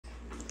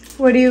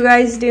What are you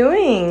guys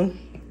doing?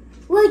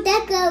 We're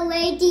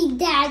decorating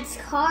Dad's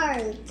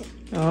card.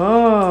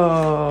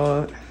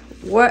 Oh,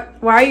 why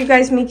are you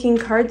guys making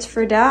cards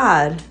for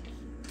Dad?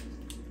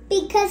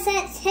 Because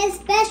it's his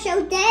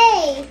special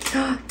day.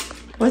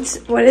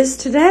 What is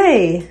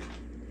today?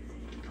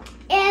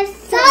 It's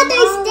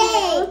Father's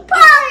Day.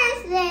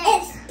 Father's Day.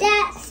 It's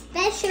Dad's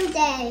special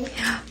day.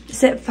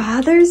 Is it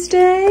Father's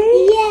Day?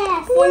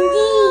 Yes, Wow.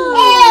 indeed.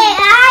 Hey,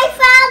 I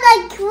found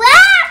a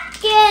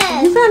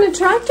tractor. You found a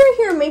tractor?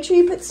 Here, make sure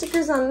you put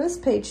stickers on this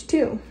page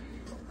too.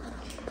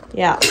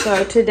 Yeah,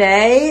 so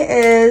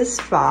today is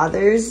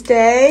Father's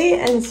Day,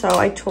 and so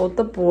I told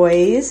the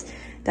boys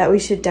that we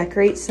should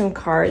decorate some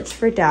cards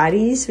for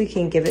Daddy so we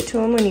can give it to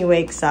him when he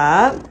wakes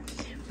up.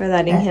 We're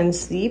letting him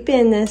sleep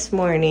in this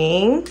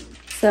morning.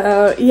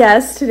 So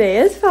yes, today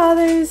is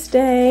Father's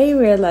Day.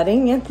 We're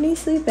letting Anthony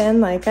sleep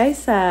in, like I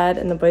said,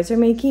 and the boys are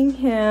making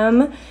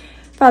him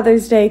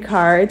Father's Day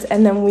cards.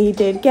 And then we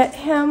did get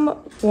him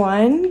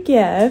one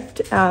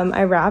gift.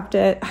 I wrapped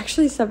it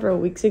actually several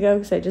weeks ago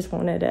because I just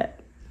wanted it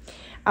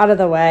out of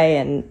the way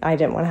and I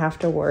didn't want to have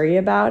to worry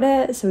about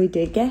it. So we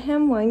did get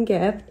him one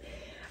gift.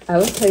 I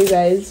will tell you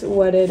guys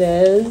what it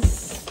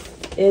is.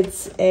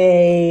 It's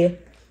a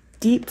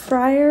deep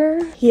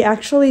fryer. He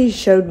actually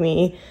showed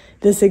me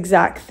this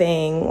exact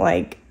thing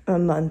like a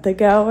month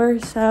ago or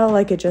so.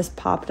 Like it just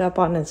popped up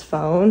on his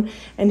phone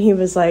and he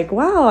was like,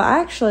 wow,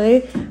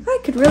 actually I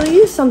could really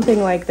use something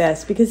like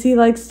this, because he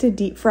likes to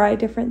deep fry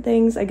different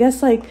things. I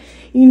guess like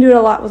you can do it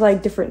a lot with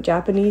like different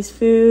Japanese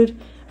food.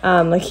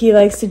 Like he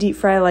likes to deep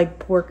fry like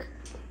pork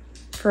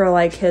for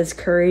like his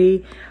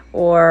curry,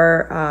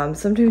 or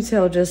sometimes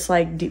he'll just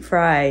like deep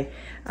fry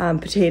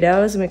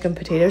potatoes and make them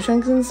potato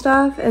chunks and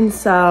stuff. And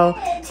so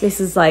this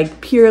is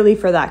like purely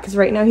for that, because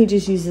right now he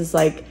just uses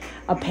like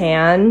a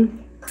pan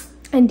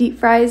and deep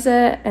fries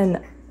it. And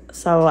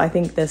so I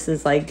think this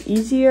is like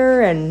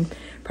easier and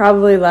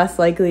probably less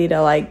likely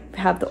to like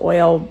have the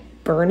oil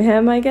burn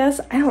him, I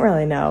guess. I don't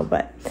really know,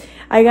 but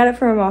I got it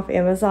from him off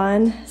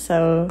Amazon.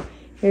 So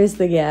here's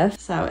the gift.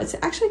 So it's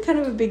actually kind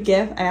of a big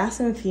gift. I asked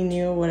him if he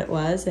knew what it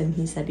was and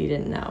he said he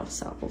didn't know.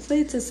 So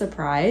hopefully it's a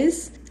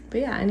surprise.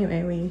 But yeah,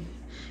 anyway, we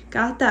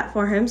got that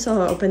for him, so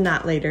he'll open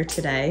that later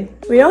today.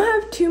 We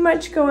don't have too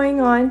much going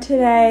on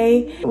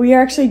today. We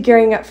are actually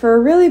gearing up for a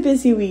really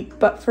busy week,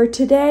 but for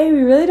today,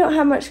 we really don't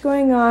have much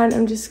going on.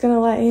 I'm just gonna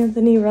let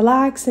Anthony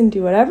relax and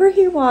do whatever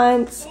he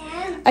wants.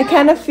 I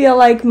kind of feel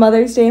like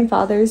Mother's Day and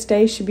Father's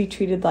Day should be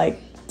treated like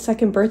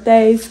second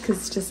birthdays, because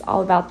it's just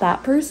all about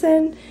that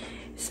person.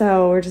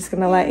 So we're just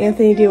gonna let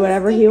Anthony do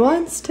whatever he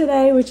wants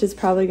today, which is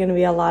probably gonna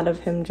be a lot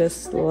of him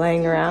just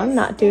laying around,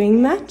 not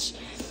doing much.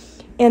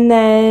 And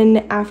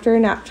then after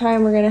nap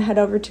time, we're gonna head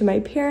over to my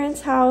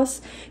parents'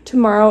 house.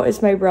 Tomorrow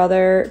is my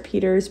brother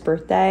Peter's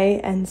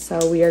birthday, and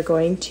so we are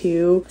going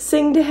to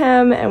sing to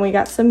him, and we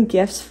got some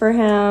gifts for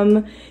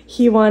him.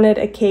 He wanted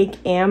a cake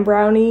and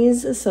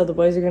brownies, so the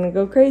boys are gonna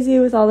go crazy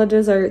with all the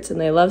desserts,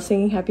 and they love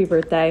singing happy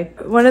birthday.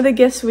 One of the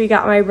gifts we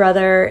got my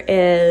brother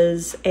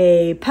is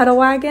a pedal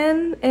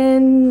wagon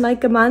in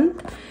like a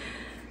month.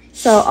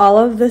 So all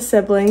of the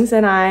siblings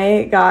and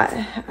I got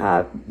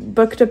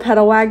booked a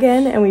pedal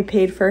wagon, and we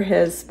paid for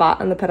his spot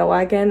on the pedal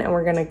wagon, and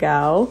we're gonna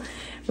go,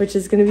 which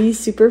is gonna be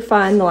super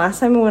fun. The last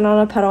time I went on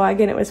a pedal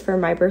wagon, it was for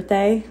my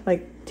birthday,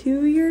 like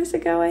 2 years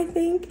ago, I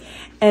think.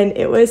 And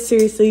it was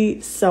seriously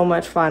so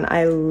much fun.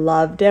 I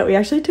loved it. We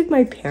actually took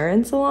my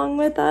parents along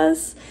with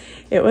us.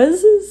 It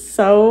was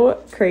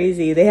so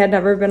crazy. They had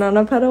never been on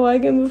a pedal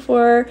wagon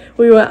before.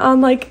 We went on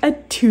like a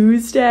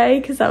Tuesday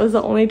because that was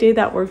the only day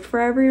that worked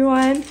for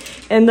everyone.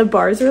 And the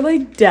bars were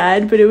like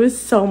dead, but it was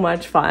so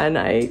much fun.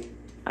 I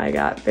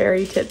got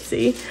very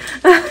tipsy.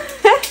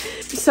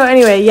 So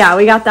anyway, yeah,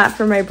 we got that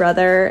for my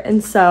brother.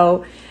 And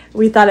so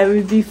we thought it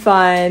would be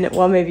fun.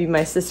 Well, maybe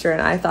my sister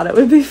and I thought it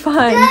would be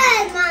fun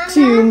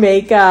to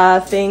make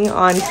a thing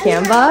on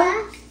Canva.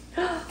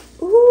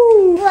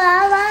 Ooh.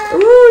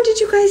 Ooh, did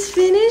you guys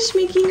finish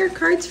making your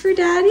cards for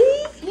Daddy?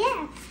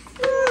 Yeah.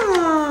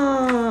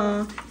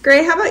 Aww.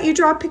 Gray, how about you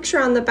draw a picture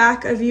on the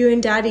back of you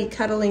and Daddy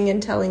cuddling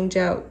and telling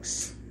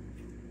jokes?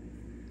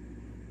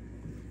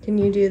 Can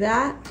you do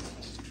that?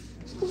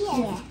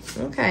 Yeah.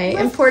 Okay.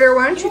 And Porter,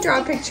 why don't you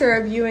draw a picture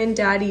of you and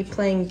Daddy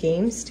playing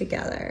games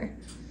together?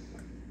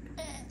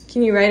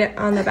 Can you write it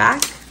on the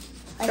back?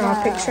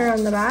 Draw a picture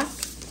on the back?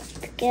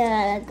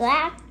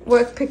 Black.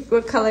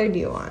 What color do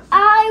you want?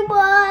 I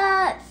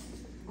want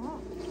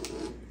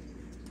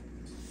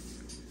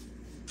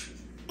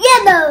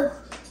yellow.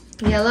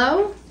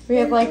 Yellow? We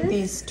have like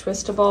these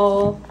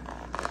twistable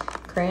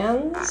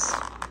crayons,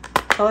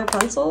 color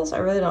pencils. I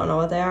really don't know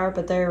what they are,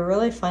 but they're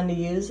really fun to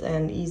use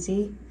and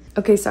easy.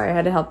 Okay, sorry, I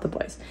had to help the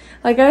boys.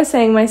 Like I was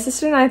saying, my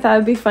sister and I thought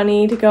it'd be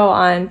funny to go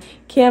on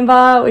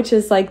Canva, which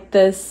is like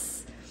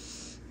this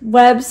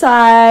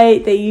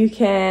website that you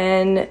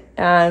can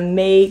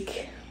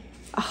make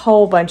a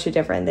whole bunch of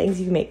different things.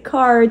 You can make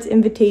cards,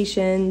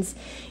 invitations,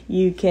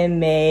 you can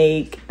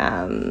make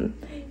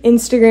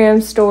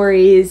Instagram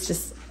stories,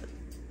 just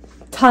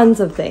tons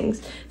of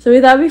things. So we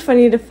thought it'd be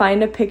funny to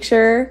find a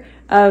picture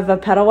of a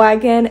pedal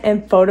wagon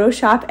and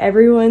Photoshop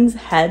everyone's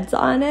heads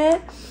on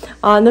it,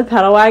 on the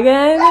pedal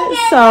wagon.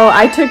 So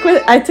I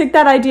took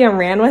that idea and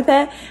ran with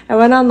it. I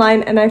went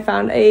online and I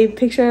found a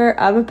picture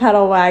of a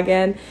pedal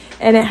wagon,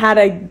 and it had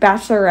a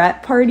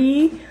bachelorette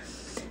party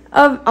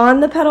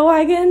on the pedal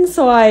wagon.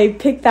 So I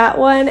picked that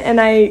one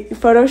and I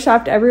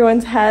Photoshopped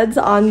everyone's heads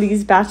on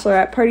these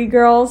bachelorette party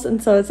girls,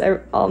 and so it's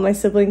all my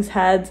siblings'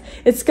 heads.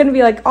 It's gonna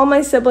be like all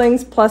my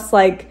siblings plus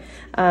like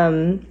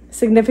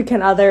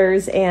significant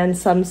others and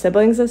some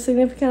siblings of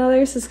significant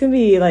others. So it's gonna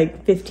be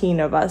like 15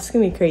 of us. It's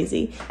gonna be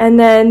crazy. And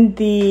then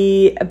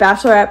the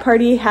bachelorette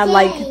party had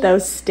like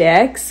those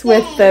sticks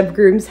with the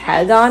groom's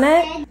head on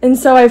it, and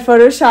so I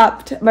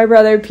Photoshopped my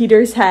brother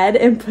Peter's head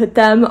and put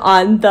them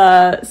on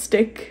the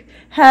stick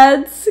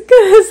heads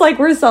because like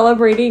we're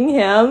celebrating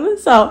him.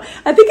 So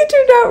I think it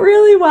turned out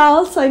really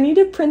well, so I need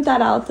to print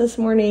that out this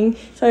morning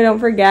so I don't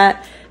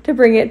forget to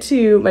bring it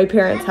to my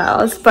parents'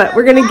 house, but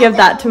we're gonna give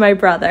that to my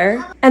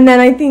brother. And then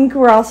I think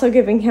we're also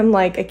giving him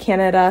like a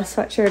Canada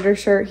sweatshirt or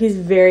shirt. He's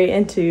very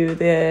into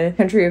the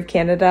country of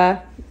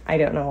Canada. I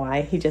don't know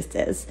why, he just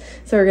is.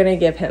 So we're gonna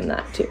give him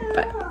that too.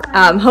 But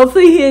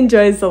hopefully he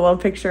enjoys the little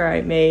picture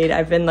I made.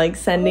 I've been like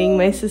sending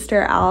my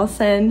sister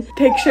Allison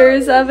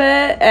pictures of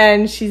it,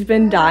 and she's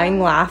been dying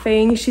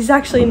laughing. She's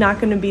actually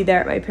not gonna be there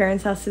at my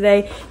parents' house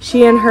today.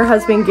 She and her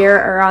husband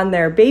Garrett are on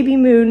their baby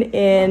moon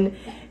in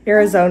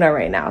Arizona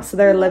right now, so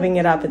they're living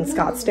it up in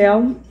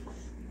Scottsdale,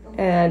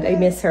 and I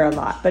miss her a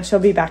lot, but she'll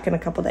be back in a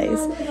couple days.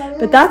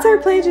 But that's our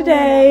plan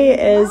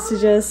today, is to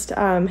just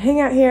hang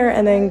out here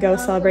and then go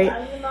celebrate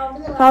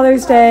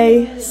Father's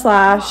Day /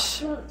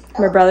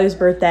 my brother's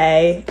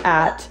birthday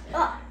at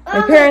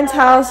my parents'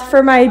 house.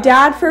 For my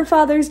dad, for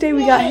Father's Day,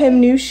 we got him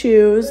new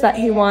shoes that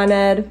he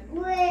wanted,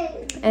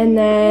 and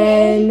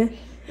then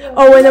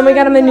and then we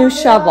got him a new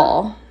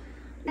shovel.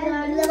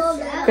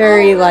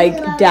 Very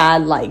like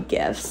dad-like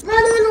gifts. Ooh, what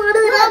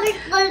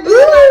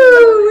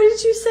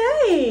did you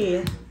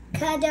say?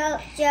 Cuddle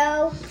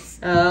jokes.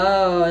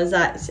 Oh, is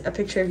that a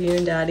picture of you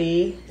and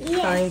Daddy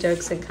telling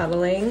jokes and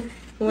cuddling?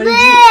 What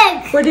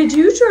did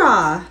you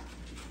draw?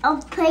 A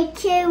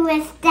picture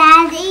with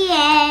Daddy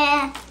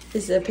and...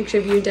 Is it a picture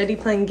of you and Daddy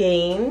playing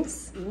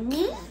games?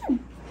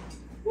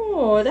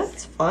 Oh,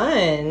 that's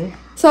fun.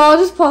 So I'll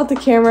just pull out the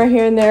camera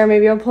here and there.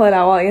 Maybe I'll pull it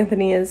out while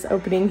Anthony is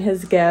opening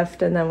his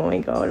gift, and then when we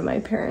go to my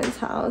parents'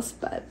 house.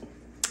 But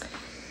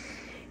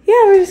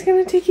yeah, we're just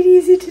gonna take it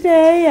easy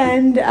today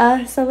and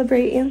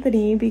celebrate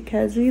Anthony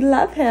because we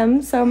love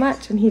him so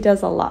much, and he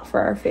does a lot for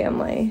our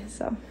family.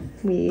 So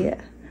we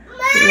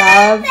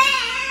love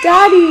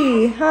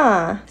Daddy,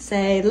 huh?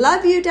 Say,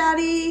 love you,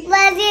 Daddy.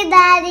 Love you,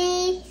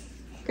 Daddy.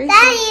 Gracie.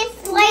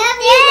 Daddy's like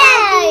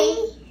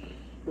Daddy.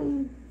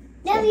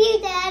 Love you,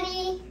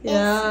 Daddy.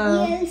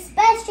 Yeah. It's your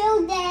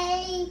special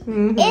day.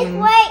 Mm-hmm. It's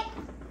like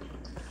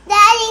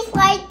Daddy's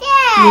like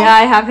Dad. Yeah,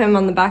 I have him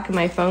on the back of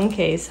my phone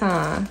case,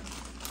 huh?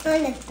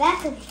 On the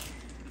back of it.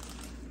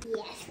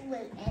 Yes,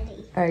 we're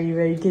ready. Are you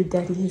ready to give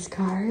Daddy his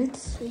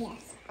cards?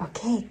 Yes.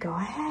 Okay, go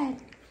ahead.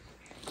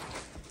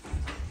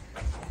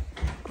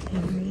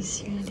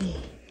 Memories ready.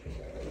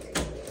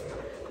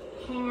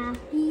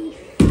 Happy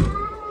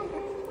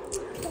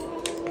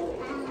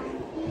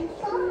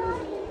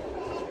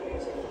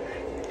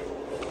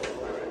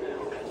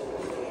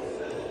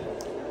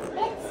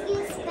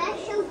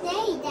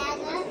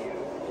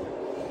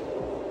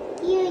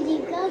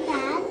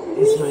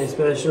It's my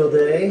special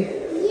day.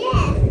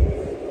 Yes,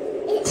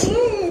 it is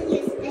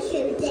your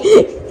special day.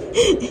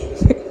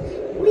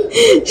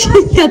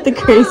 She's got the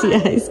crazy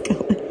eyes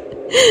going.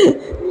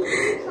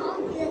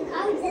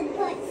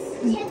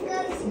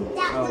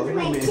 Oh, we're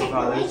gonna make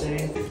Father's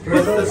Day.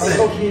 I'll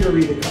go Peter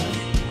read the cards.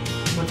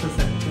 What's the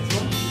second? This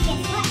one?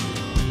 Guess what?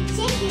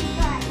 Chicken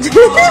butt.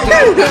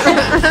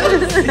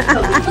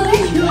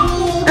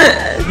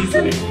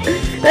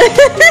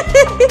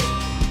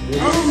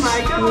 Oh my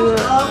gosh,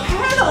 a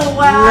pedal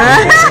wow!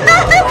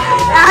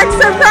 Act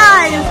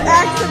surprised!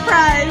 Act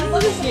surprised!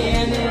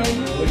 Shannon!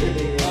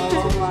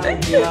 Oh my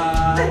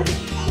god!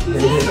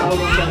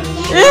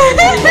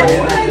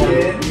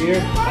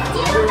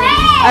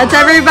 That's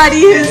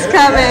everybody who's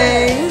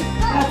coming!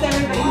 That's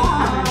everybody who's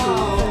coming.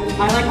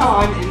 I like how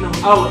I'm in the...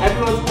 Oh,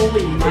 everyone's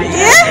holding my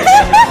hand.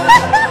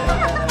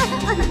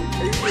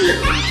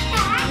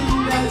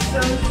 That's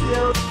so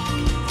silly.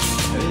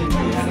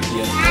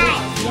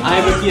 I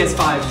have a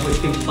PS5 which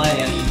can play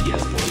any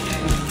PS4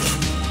 game.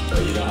 So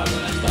you don't have an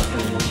Xbox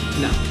anymore?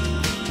 No.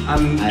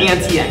 I'm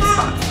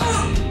anti-Xbox.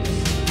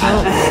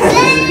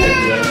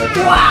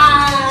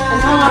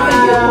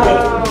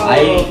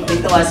 I think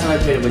the last time I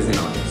played it was in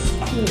August.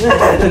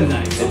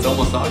 Nice. It's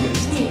almost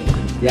August.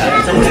 Yeah,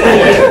 it's almost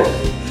August.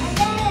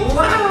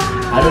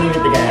 I don't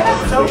even think I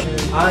have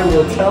it. I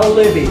will tell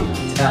Libby.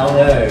 Tell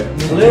her.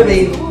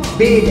 Libby,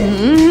 beat it.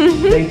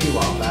 Thank you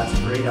all. That's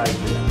a great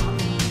idea.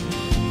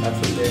 That's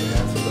what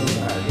those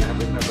are. Yeah, I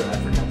remember. I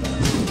forgot that. It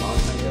was a long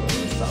time ago when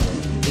I saw them.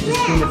 They just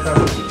cleaned the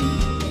cover.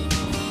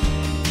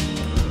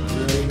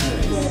 Really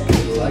nice.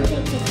 You like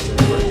it?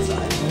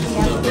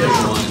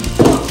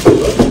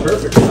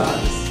 Perfect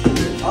size.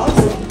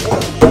 Awesome. Yeah,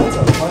 that's a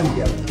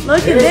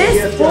look at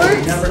this,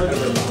 sports. Never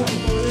ever buy.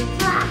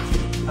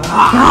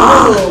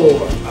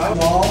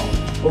 Wall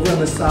over on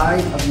the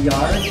side of the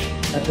yard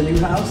at the new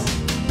house.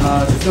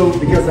 So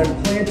because I'm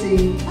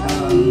planting,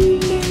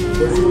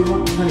 what do we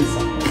want?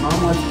 Honeysuckle.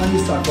 Mom wants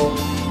honeysuckle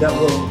that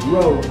will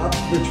grow up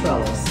the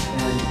trellis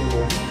and it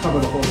will cover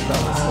the whole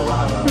trellis. So we'll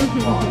have a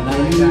lawn. And I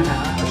need a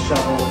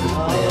shovel to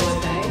plant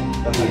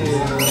the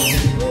honeysuckle.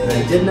 And I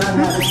did not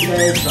have it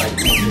today, so I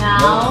planted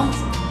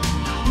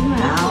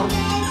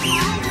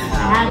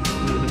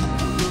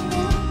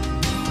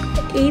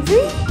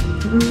Avery?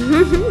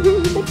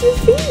 What do you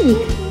think?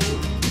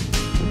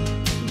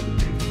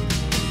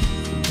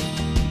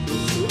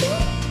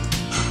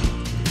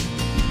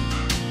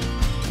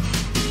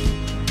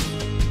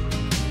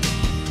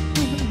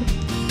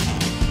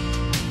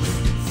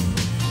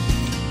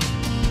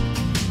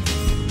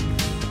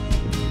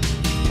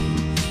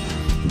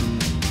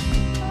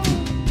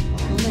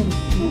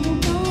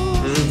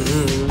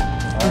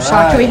 I'm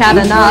shocked we had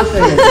enough.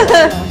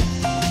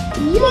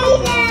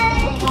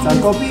 It's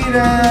Uncle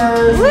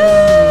Peter's! Woo!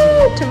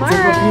 It's Tomorrow.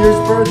 Uncle Peter's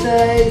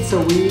birthday, so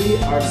we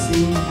are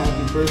singing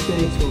happy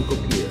birthday to Uncle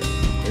Peter.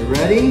 You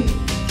ready?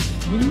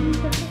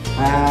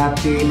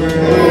 Happy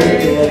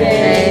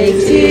birthday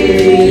to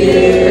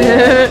you.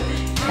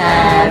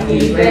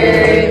 Happy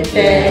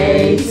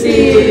birthday to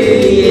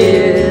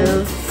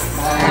you.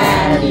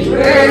 Happy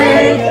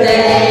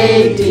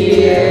birthday,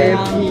 dear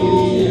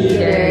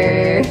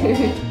Peter.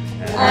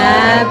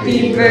 Happy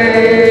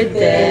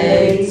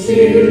birthday to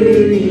you.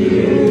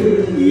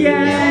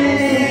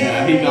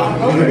 Yay!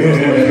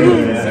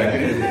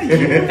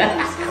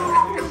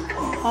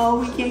 Oh,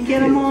 we can't get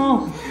them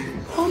all.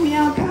 Help me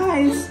out,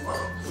 guys.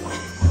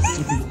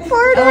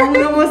 Porter. Oh,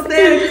 we're almost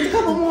there. Just a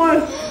couple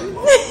more.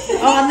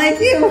 Oh, thank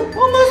you.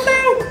 Almost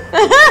there.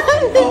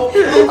 Oh,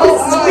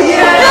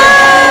 yeah.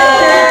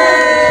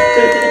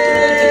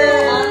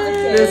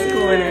 This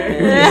corner.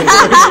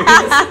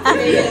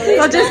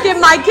 I'll just give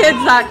my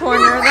kids that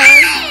corner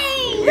then.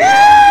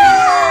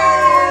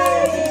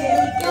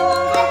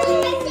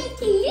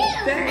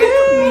 Thank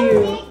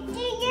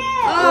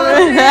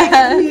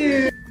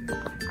you.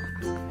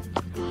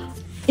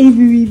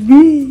 Avery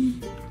Boo.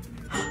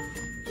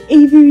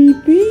 Avery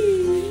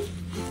Boo.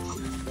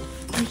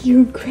 Are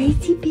you a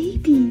crazy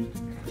baby?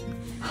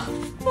 Hi.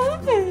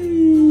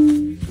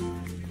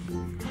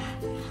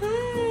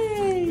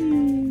 Hi.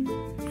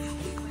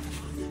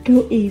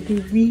 Go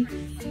Avery.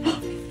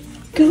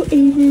 Go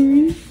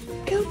Avery.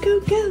 Go, go,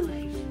 go.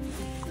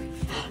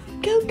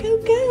 Go, go,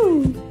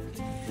 go.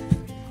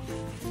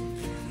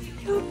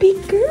 You're a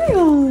big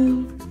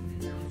girl.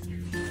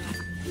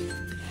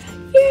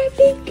 You're a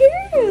big girl.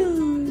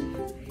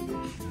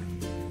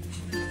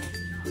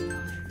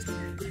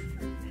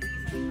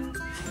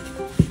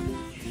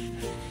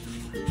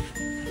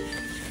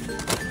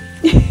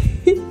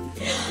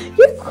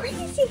 You're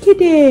crazy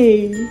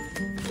today.